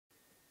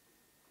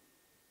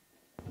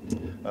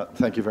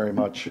Thank you very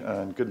much,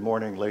 and good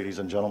morning, ladies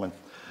and gentlemen.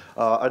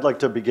 I'd like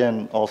to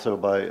begin also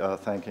by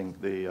thanking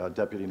the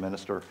Deputy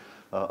Minister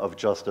of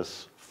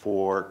Justice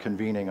for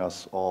convening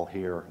us all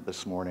here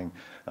this morning,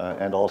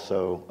 and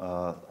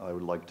also I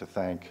would like to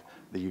thank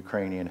the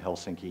Ukrainian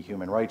Helsinki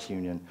Human Rights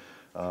Union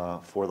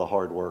for the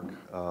hard work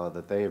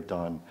that they have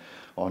done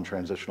on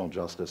transitional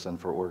justice and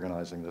for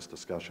organizing this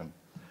discussion.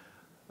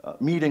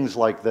 Meetings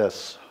like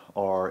this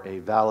are a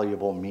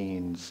valuable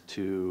means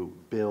to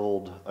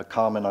build a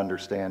common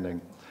understanding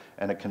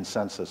and a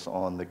consensus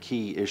on the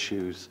key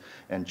issues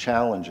and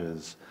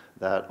challenges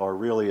that are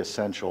really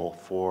essential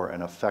for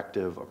an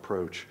effective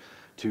approach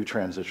to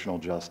transitional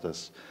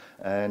justice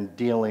and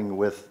dealing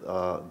with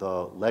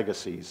the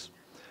legacies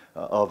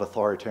of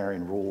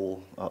authoritarian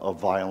rule, of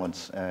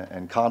violence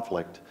and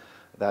conflict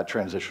that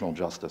transitional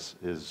justice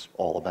is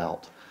all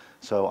about.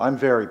 So I'm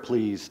very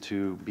pleased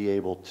to be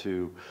able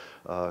to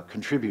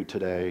contribute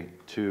today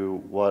to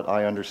what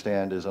I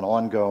understand is an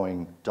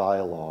ongoing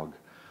dialogue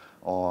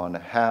on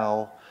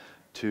how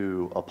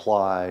to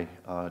apply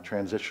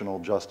transitional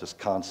justice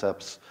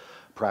concepts,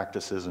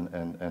 practices,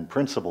 and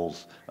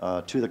principles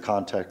to the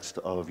context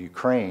of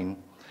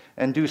Ukraine,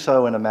 and do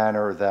so in a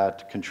manner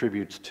that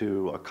contributes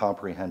to a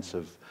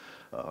comprehensive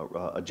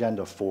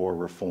agenda for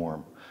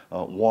reform,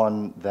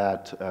 one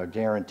that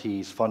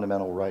guarantees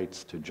fundamental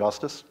rights to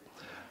justice,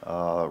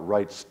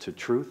 rights to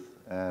truth,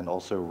 and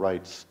also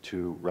rights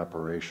to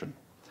reparation.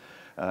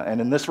 And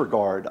in this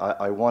regard,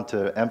 I want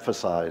to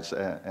emphasize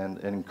and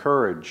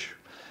encourage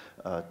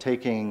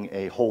taking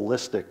a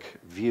holistic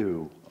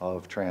view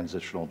of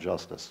transitional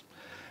justice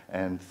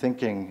and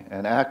thinking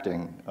and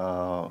acting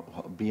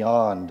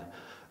beyond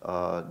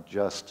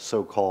just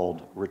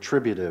so-called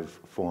retributive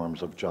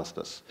forms of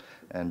justice.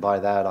 And by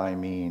that I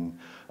mean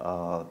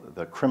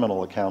the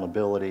criminal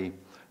accountability,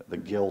 the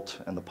guilt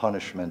and the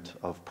punishment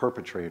of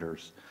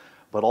perpetrators,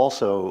 but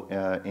also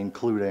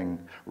including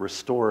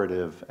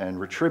restorative and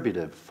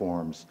retributive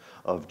forms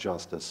of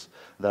justice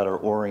that are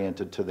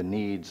oriented to the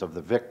needs of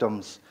the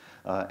victims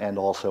and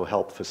also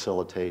help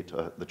facilitate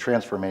the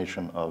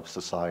transformation of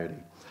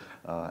society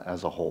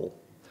as a whole.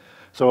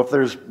 So if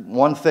there's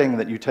one thing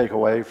that you take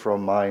away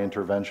from my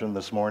intervention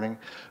this morning,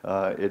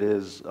 it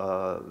is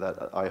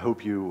that I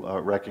hope you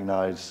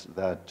recognize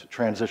that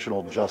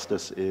transitional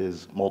justice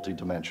is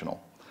multidimensional.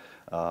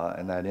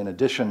 And that in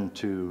addition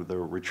to the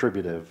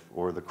retributive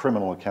or the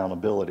criminal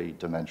accountability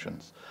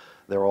dimensions,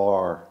 there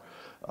are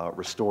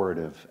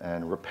restorative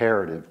and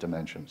reparative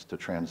dimensions to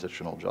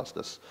transitional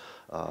justice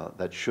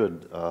that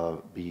should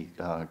be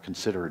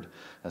considered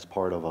as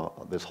part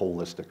of this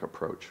holistic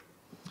approach.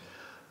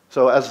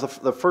 So as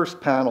the first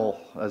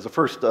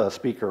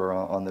speaker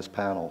on this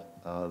panel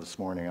this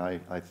morning,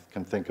 I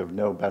can think of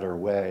no better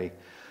way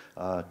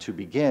to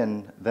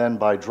begin than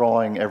by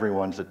drawing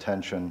everyone's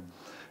attention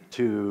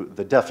to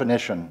the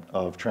definition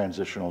of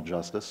transitional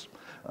justice,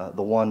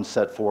 the one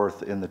set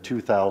forth in the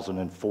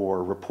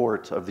 2004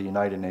 report of the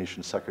United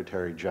Nations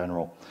Secretary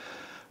General.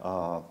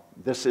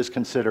 This is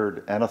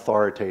considered an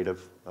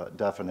authoritative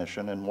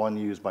definition and one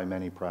used by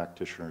many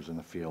practitioners in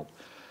the field.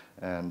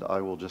 And I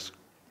will just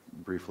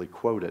briefly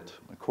quote it.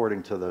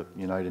 According to the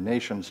United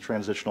Nations,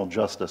 transitional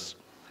justice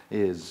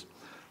is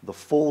the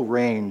full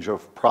range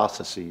of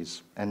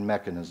processes and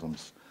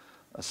mechanisms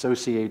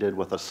associated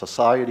with a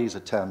society's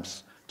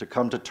attempts to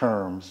come to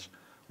terms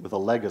with a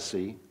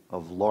legacy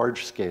of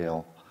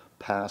large-scale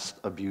past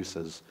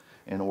abuses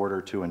in order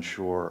to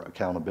ensure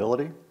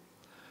accountability,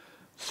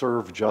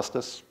 serve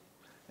justice,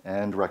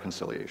 and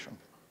reconciliation.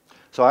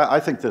 So I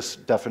think this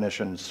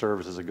definition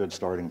serves as a good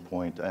starting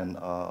point and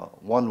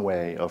one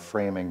way of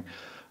framing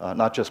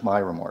not just my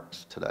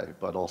remarks today,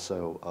 but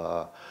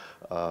also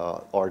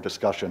our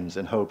discussions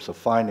in hopes of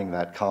finding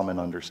that common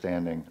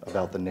understanding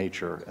about the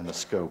nature and the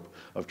scope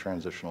of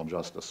transitional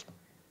justice.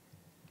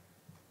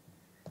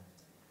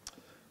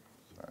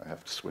 I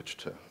have to switch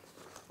to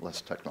less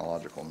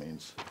technological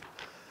means.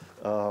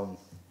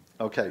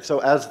 Okay, so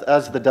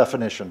as the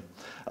definition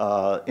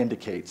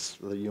indicates,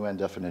 the UN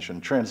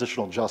definition,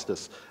 transitional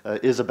justice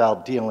is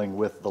about dealing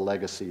with the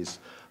legacies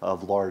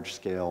of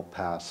large-scale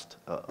past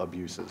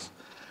abuses.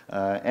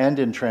 And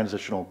in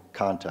transitional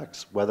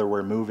contexts, whether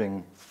we're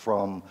moving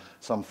from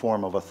some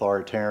form of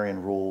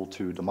authoritarian rule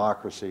to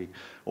democracy,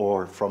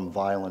 or from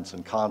violence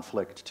and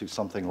conflict to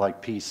something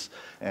like peace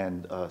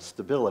and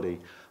stability,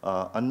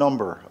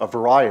 a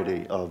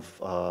variety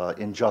of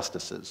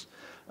injustices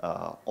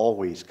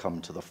always come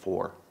to the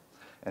fore,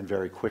 and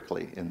very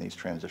quickly in these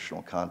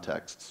transitional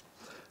contexts.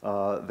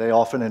 They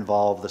often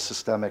involve the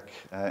systemic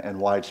and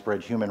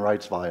widespread human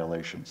rights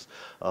violations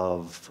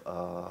of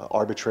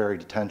arbitrary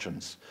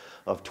detentions,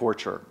 of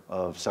torture,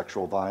 of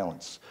sexual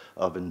violence,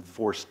 of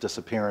enforced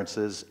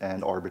disappearances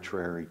and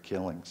arbitrary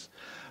killings.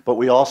 But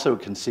we also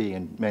can see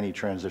in many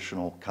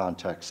transitional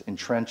contexts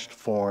entrenched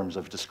forms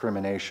of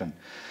discrimination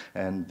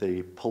and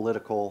the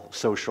political,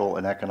 social,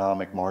 and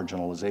economic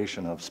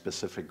marginalization of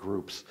specific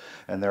groups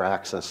and their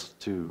access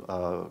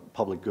to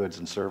public goods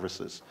and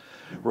services.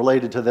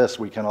 Related to this,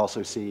 we can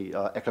also see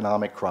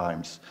economic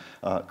crimes,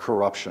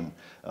 corruption,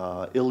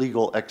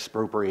 illegal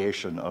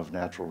expropriation of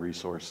natural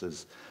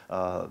resources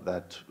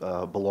that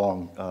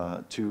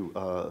belong to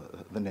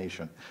the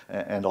nation,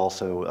 and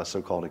also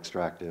so-called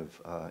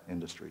extractive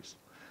industries.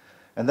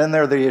 And then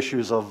there are the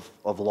issues of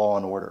law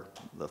and order,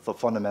 the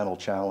fundamental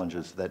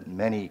challenges that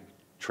many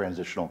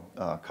transitional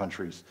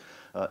countries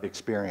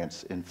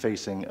experience in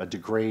facing a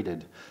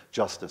degraded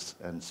justice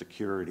and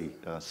security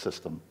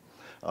system,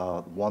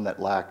 one that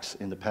lacks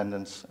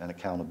independence and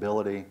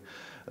accountability,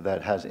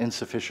 that has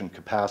insufficient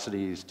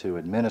capacities to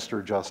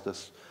administer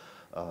justice,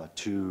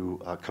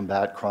 to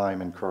combat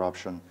crime and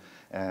corruption,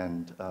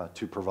 and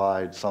to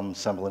provide some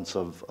semblance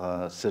of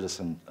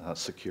citizen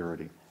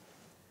security.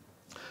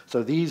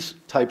 So these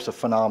types of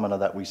phenomena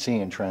that we see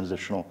in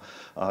transitional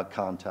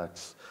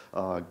contexts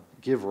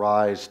give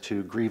rise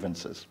to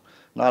grievances,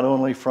 not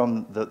only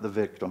from the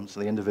victims,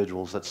 the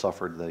individuals that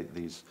suffered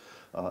these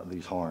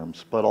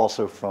harms, but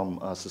also from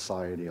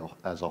society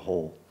as a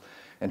whole.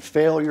 And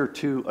failure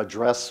to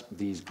address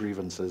these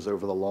grievances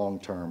over the long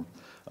term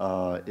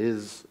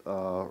is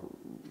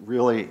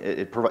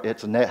really,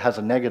 has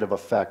a negative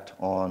effect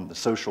on the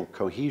social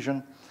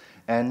cohesion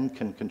and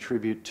can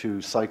contribute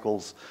to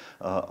cycles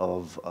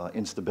of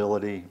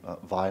instability,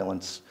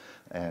 violence,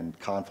 and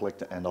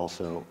conflict, and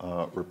also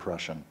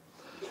repression.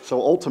 So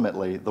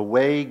ultimately, the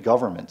way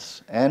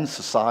governments and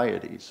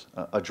societies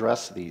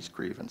address these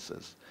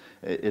grievances,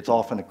 it's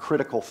often a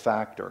critical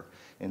factor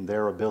in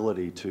their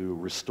ability to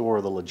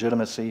restore the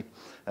legitimacy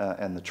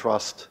and the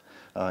trust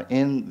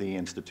in the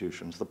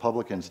institutions, the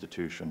public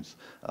institutions,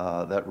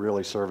 that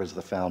really serve as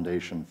the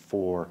foundation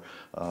for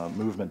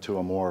movement to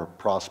a more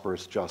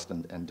prosperous, just,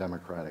 and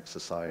democratic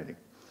society.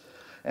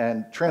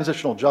 And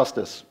transitional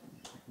justice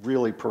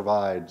really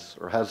provides,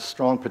 or has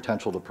strong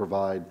potential to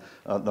provide,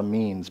 the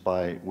means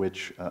by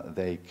which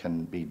this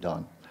can be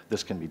done.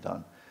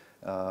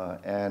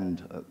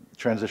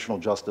 Transitional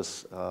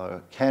justice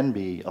can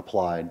be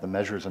applied, the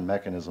measures and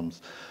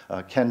mechanisms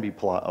can be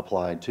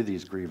applied to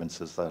these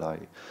grievances that I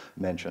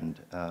mentioned,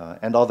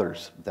 and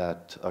others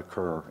that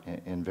occur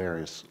in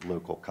various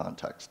local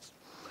contexts.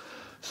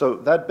 So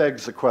that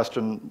begs the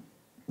question,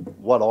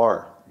 what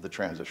are the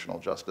transitional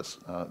justice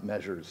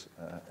measures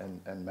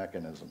and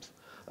mechanisms?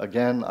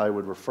 Again, I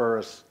would refer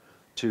us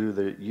to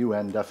the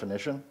UN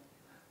definition,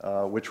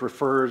 which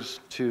refers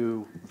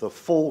to the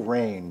full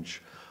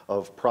range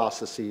of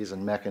processes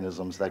and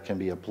mechanisms that can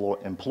be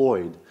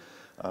employed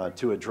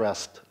to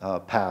address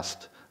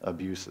past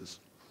abuses.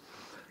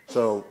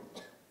 So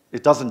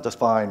it doesn't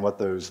define what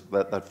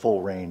that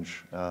full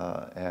range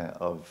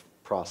of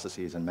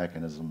processes and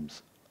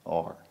mechanisms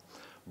are.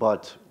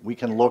 But we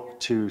can look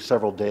to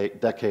several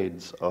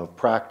decades of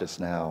practice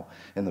now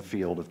in the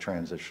field of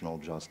transitional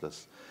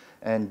justice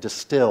and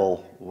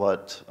distill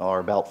what are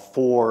about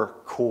 4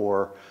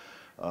 core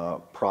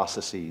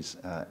processes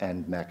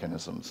and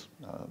mechanisms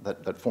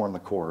that form the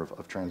core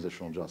of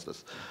transitional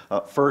justice.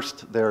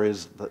 First, there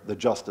is the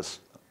justice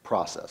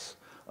process,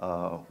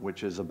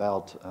 which is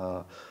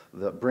about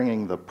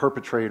bringing the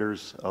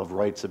perpetrators of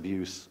rights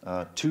abuse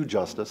to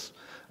justice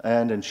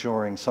and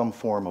ensuring some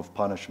form of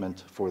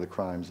punishment for the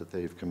crimes that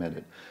they've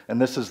committed. And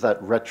this is that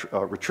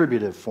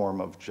retributive form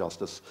of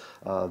justice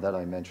that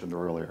I mentioned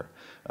earlier.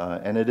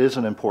 And it is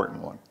an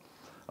important one.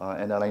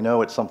 And I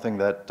know it's something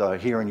that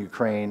here in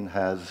Ukraine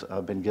has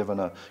been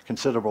given a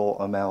considerable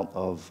amount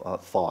of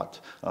thought,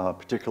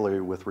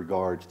 particularly with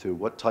regard to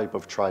what type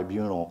of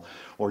tribunal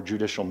or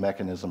judicial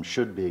mechanism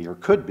should be or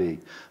could be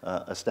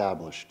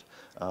established,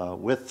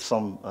 with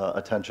some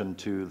attention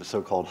to the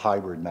so-called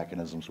hybrid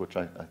mechanisms, which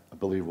I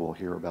believe we'll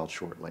hear about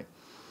shortly.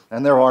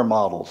 And there are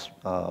models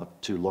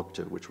to look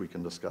to, which we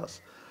can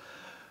discuss.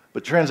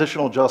 But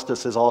transitional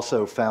justice is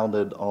also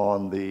founded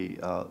on the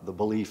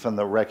belief and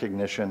the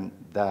recognition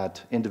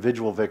that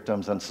individual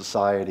victims and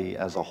society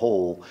as a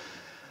whole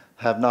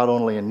have not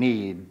only a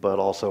need, but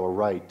also a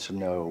right to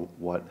know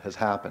what has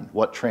happened,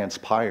 what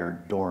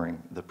transpired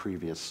during the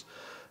previous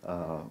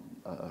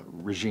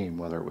regime,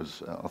 whether it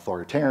was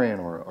authoritarian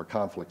or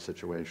conflict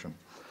situation.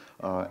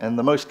 And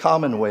the most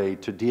common way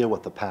to deal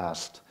with the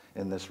past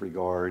in this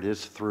regard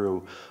is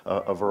through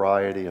a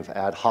variety of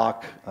ad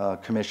hoc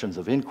commissions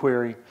of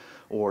inquiry,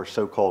 or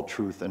so-called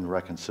truth and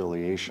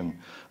reconciliation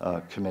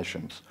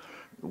commissions,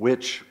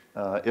 which,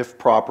 if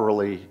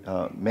properly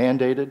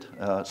mandated,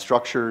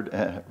 structured,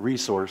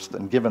 resourced,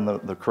 and given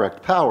the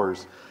correct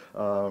powers,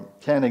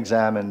 can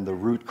examine the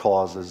root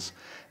causes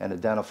and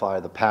identify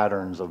the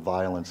patterns of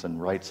violence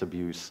and rights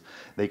abuse.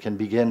 They can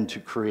begin to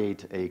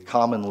create a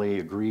commonly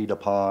agreed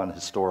upon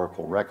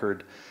historical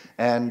record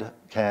and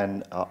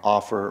can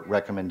offer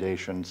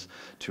recommendations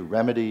to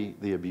remedy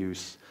the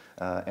abuse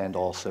and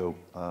also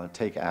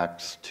take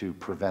acts to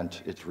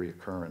prevent its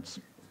reoccurrence.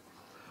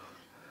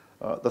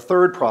 The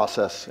third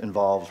process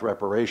involves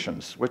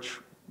reparations, which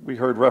we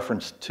heard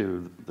reference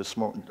to this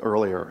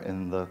earlier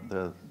in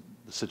the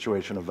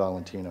situation of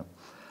Valentina.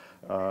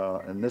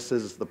 And this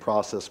is the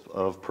process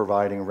of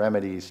providing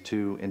remedies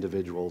to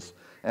individuals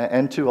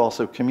and to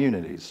also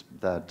communities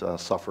that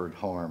suffered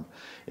harm.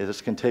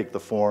 This can take the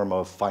form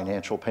of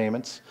financial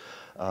payments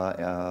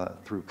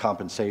through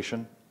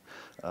compensation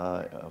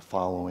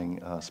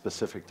following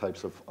specific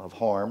types of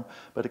harm,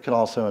 but it can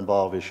also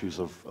involve issues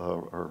of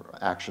or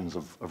actions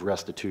of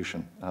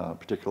restitution,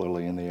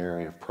 particularly in the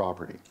area of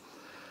property.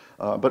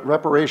 But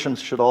reparations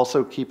should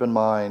also keep in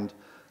mind,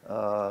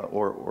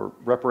 or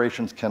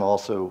reparations can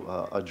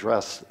also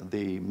address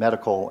the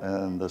medical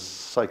and the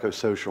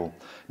psychosocial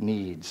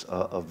needs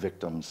of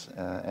victims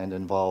and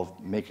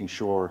involve making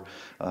sure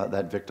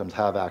that victims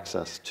have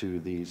access to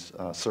these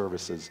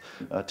services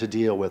to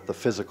deal with the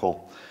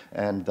physical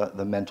and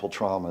the mental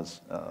traumas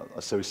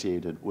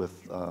associated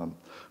with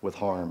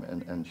harm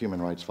and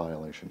human rights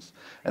violations.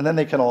 And then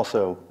they can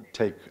also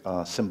take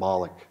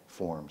symbolic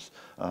forms,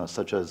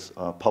 such as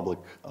public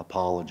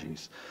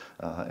apologies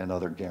and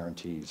other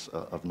guarantees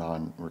of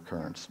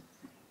non-recurrence.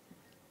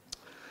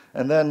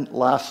 And then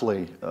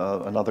lastly,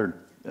 another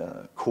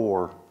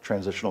core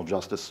transitional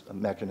justice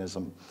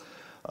mechanism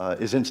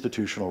is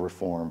institutional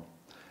reform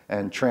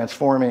and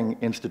transforming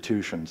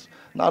institutions,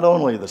 not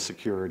only the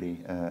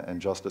security and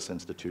justice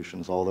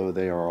institutions, although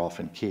they are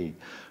often key,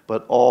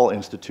 but all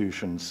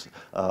institutions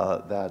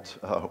that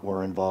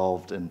were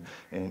involved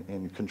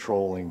in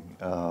controlling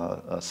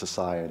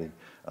society,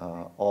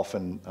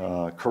 often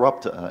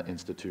corrupt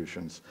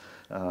institutions,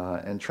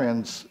 and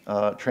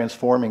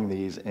transforming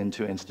these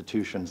into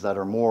institutions that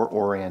are more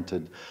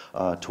oriented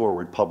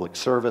toward public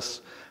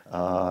service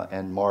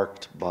and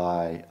marked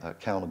by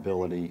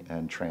accountability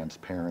and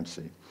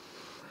transparency.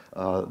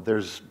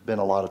 There's been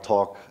a lot of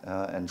talk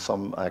and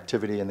some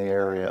activity in the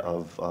area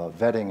of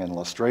vetting and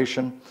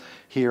lustration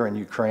here in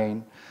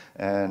Ukraine,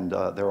 and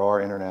there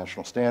are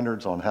international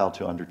standards on how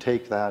to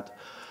undertake that.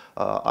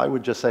 I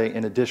would just say,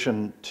 in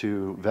addition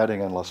to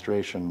vetting and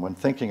lustration, when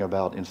thinking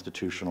about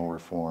institutional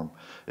reform,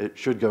 it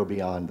should go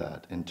beyond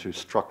that into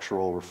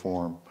structural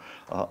reform,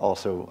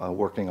 also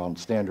working on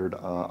standard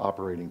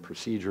operating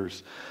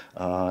procedures,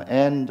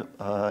 and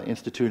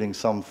instituting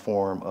some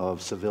form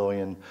of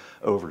civilian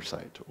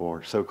oversight,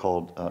 or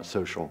so-called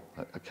social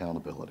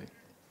accountability.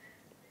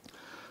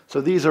 So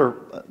these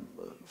are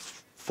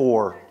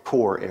four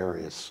core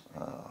areas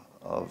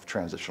of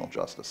transitional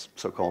justice,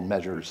 so-called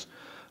measures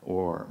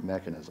or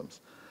mechanisms.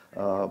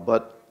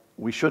 But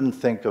we shouldn't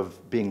think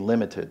of being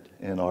limited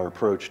in our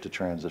approach to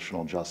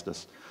transitional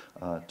justice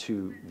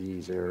to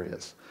these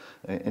areas.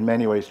 In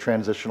many ways,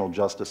 transitional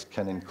justice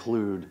can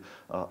include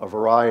a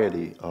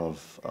variety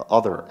of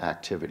other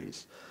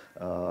activities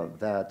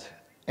that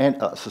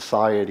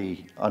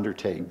society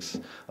undertakes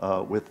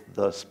with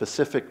the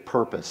specific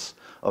purpose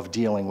of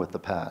dealing with the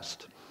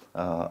past,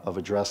 of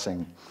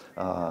addressing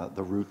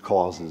the root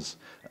causes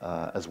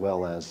as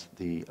well as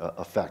the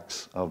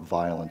effects of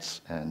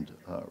violence and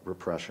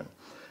repression.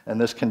 And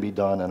this can be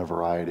done in a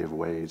variety of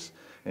ways.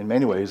 In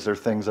many ways, there are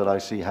things that I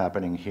see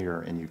happening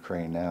here in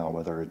Ukraine now,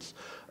 whether it's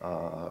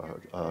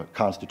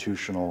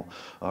constitutional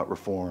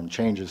reform,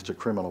 changes to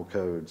criminal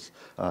codes,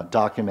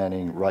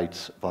 documenting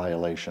rights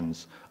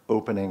violations,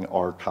 opening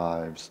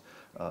archives,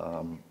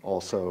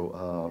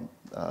 also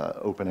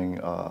opening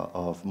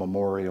of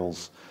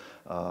memorials,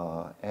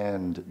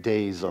 and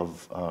days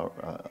of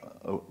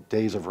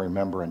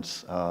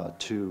remembrance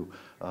to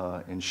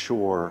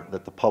ensure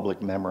that the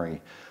public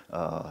memory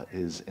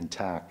is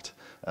intact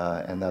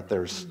and that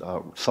there's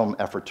some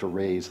effort to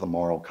raise the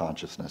moral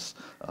consciousness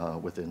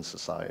within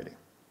society.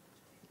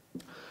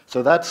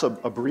 So that's a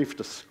brief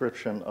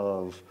description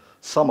of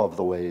some of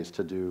the ways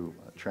to do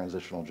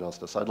transitional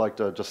justice. I'd like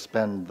to just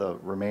spend the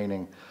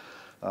remaining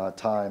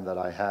time that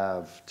I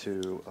have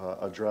to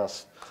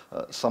address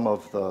some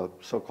of the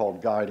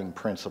so-called guiding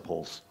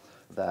principles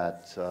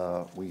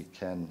that we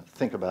can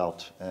think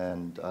about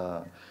and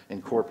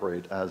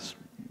incorporate as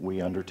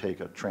we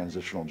undertake a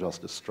transitional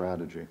justice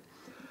strategy.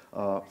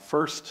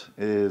 First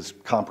is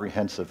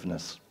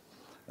comprehensiveness.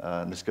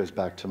 And this goes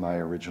back to my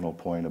original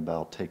point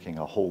about taking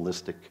a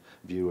holistic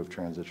view of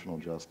transitional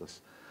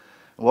justice.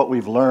 What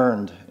we've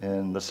learned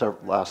in the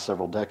last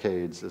several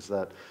decades is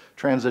that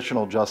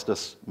transitional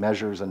justice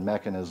measures and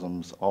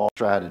mechanisms are a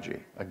strategy,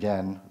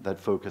 again, that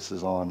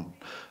focuses on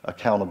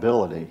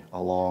accountability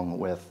along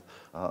with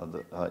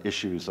the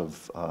issues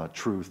of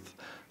truth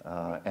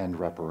and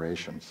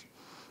reparations.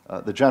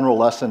 The general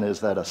lesson is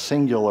that a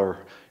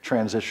singular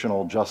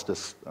transitional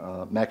justice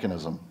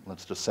mechanism,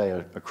 let's just say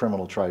a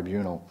criminal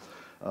tribunal,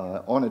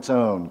 on its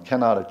own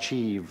cannot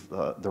achieve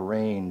the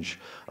range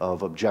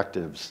of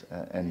objectives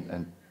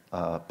and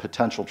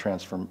potential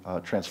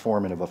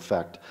transformative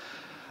effect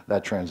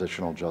that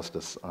transitional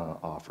justice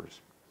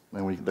offers.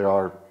 And there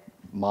are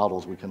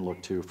models we can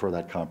look to for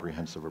that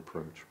comprehensive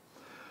approach.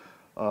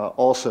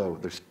 Also,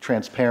 there's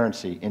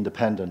transparency,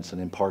 independence,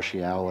 and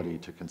impartiality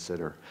to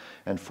consider.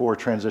 And for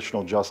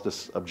transitional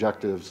justice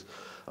objectives,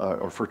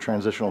 or for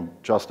transitional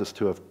justice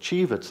to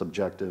achieve its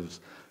objectives,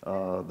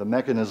 The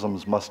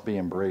mechanisms must be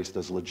embraced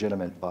as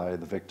legitimate by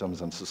the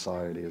victims and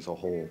society as a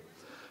whole,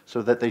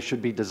 so that they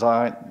should be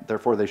designed,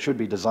 therefore they should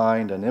be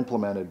designed and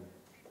implemented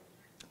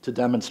to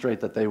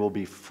demonstrate that they will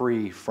be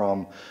free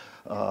from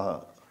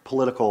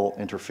political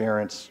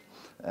interference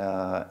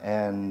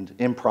and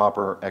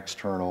improper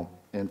external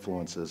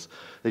influences.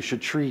 They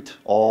should treat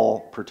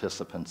all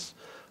participants,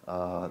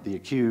 the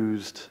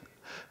accused,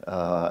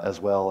 as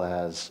well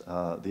as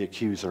the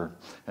accuser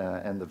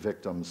and the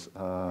victims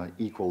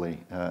equally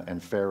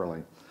and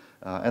fairly.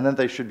 And then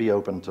they should be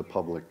open to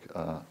public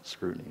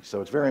scrutiny. So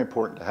it's very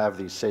important to have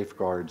these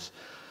safeguards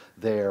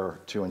there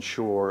to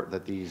ensure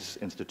that these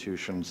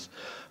institutions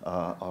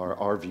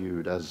are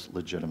viewed as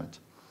legitimate.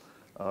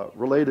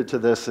 Related to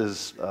this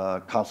is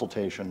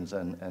consultations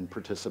and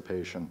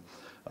participation.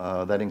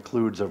 That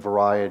includes a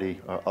variety,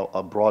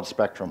 a broad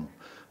spectrum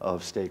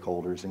of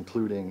stakeholders,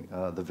 including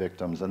the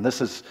victims. And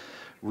this is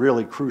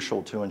really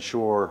crucial to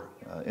ensure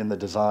in the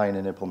design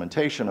and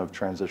implementation of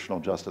transitional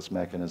justice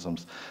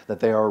mechanisms that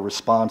they are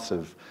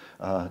responsive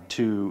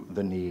to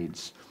the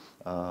needs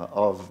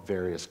of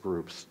various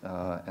groups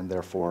and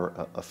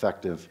therefore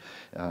effective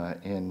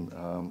in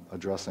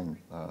addressing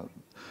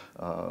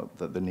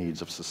the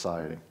needs of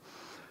society.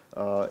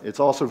 It's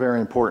also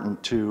very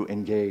important to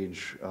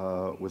engage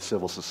with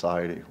civil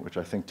society, which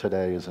I think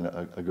today is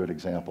a good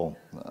example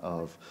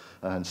of.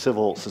 And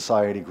civil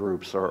society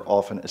groups are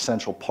often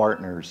essential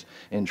partners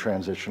in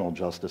transitional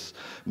justice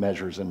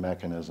measures and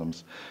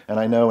mechanisms. And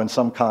I know in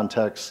some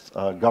contexts,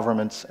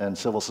 governments and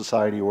civil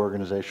society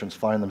organizations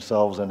find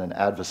themselves in an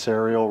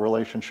adversarial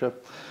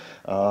relationship.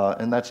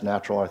 And that's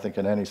natural, I think,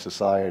 in any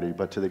society.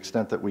 But to the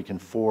extent that we can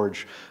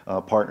forge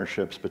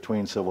partnerships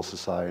between civil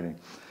society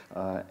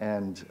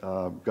and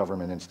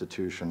government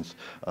institutions,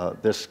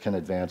 this can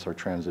advance our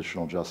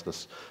transitional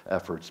justice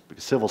efforts.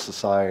 Because civil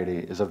society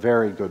is a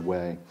very good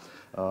way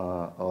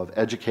of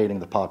educating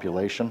the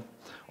population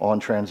on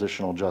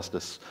transitional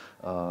justice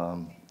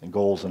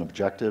goals and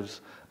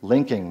objectives,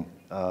 linking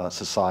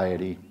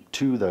society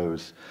to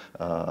those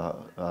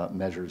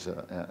measures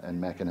and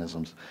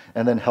mechanisms,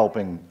 and then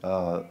helping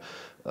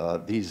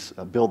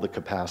build the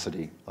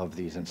capacity of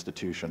these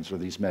institutions or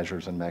these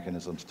measures and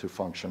mechanisms to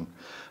function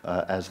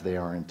as they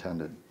are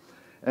intended.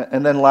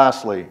 And then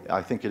lastly,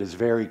 I think it is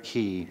very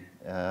key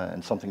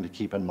and something to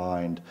keep in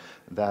mind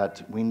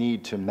that we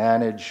need to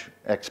manage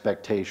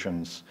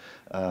expectations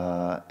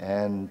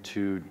and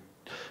to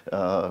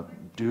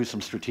do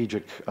some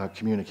strategic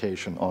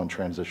communication on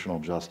transitional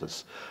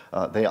justice.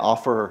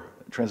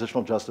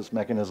 Transitional justice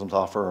mechanisms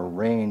offer a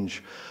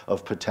range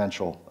of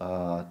potential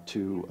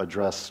to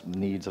address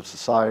needs of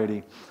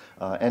society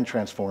and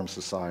transform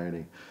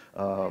society.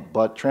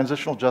 But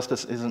transitional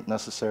justice isn't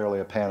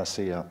necessarily a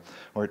panacea,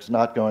 or it's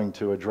not going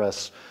to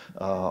address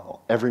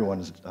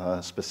everyone's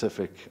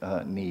specific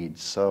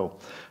needs. So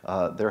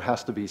there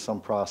has to be some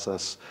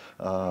process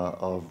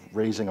of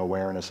raising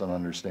awareness and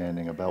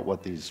understanding about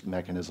what these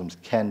mechanisms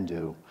can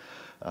do,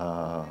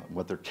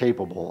 what they're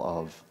capable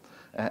of.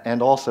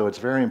 And also, it's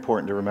very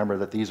important to remember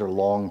that these are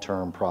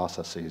long-term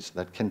processes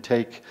that can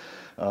take,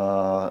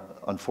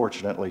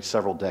 unfortunately,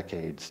 several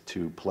decades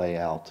to play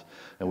out.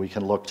 And we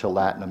can look to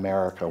Latin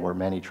America, where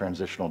many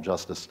transitional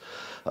justice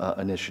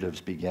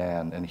initiatives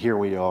began. And here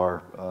we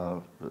are,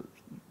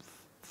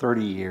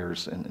 30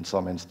 years in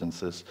some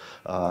instances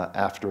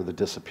after the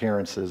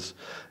disappearances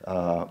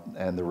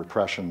and the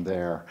repression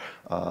there,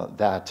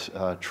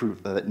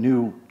 that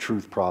new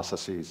truth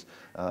processes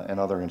and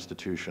other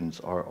institutions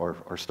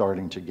are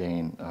starting to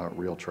gain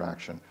real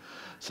traction.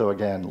 So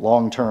again,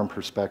 long-term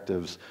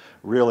perspectives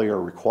really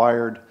are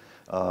required,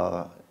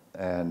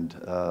 and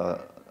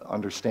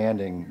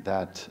understanding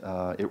that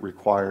it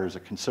requires a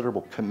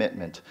considerable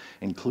commitment,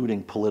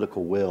 including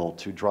political will,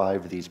 to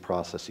drive these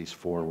processes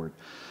forward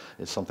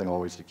is something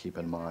always to keep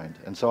in mind.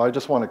 And so I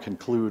just want to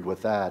conclude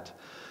with that,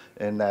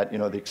 in that,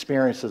 the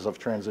experiences of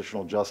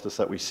transitional justice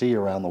that we see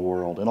around the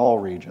world, in all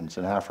regions,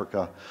 in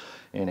Africa,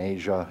 in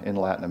Asia, in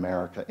Latin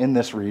America, in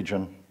this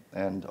region,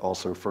 and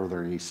also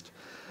further east,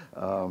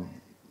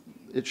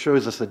 it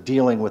shows us that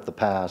dealing with the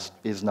past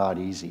is not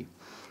easy.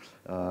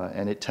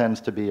 And it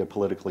tends to be a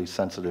politically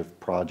sensitive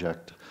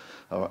project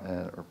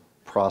or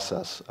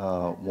process,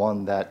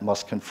 one that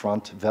must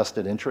confront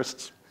vested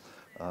interests,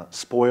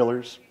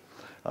 spoilers,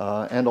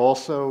 and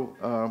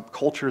also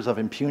cultures of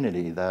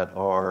impunity that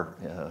are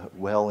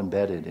well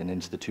embedded in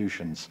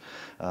institutions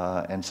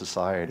and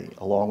society,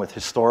 along with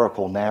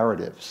historical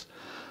narratives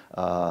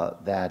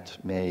that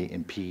may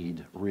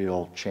impede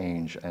real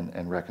change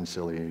and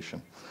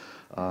reconciliation.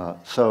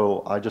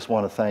 So I just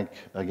want to thank,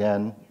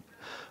 again,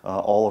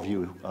 all of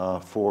you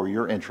for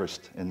your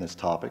interest in this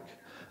topic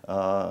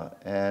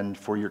and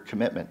for your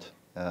commitment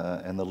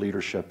and the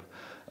leadership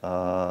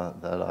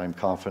that I'm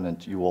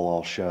confident you will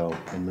all show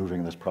in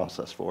moving this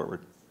process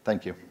forward.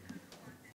 Thank you.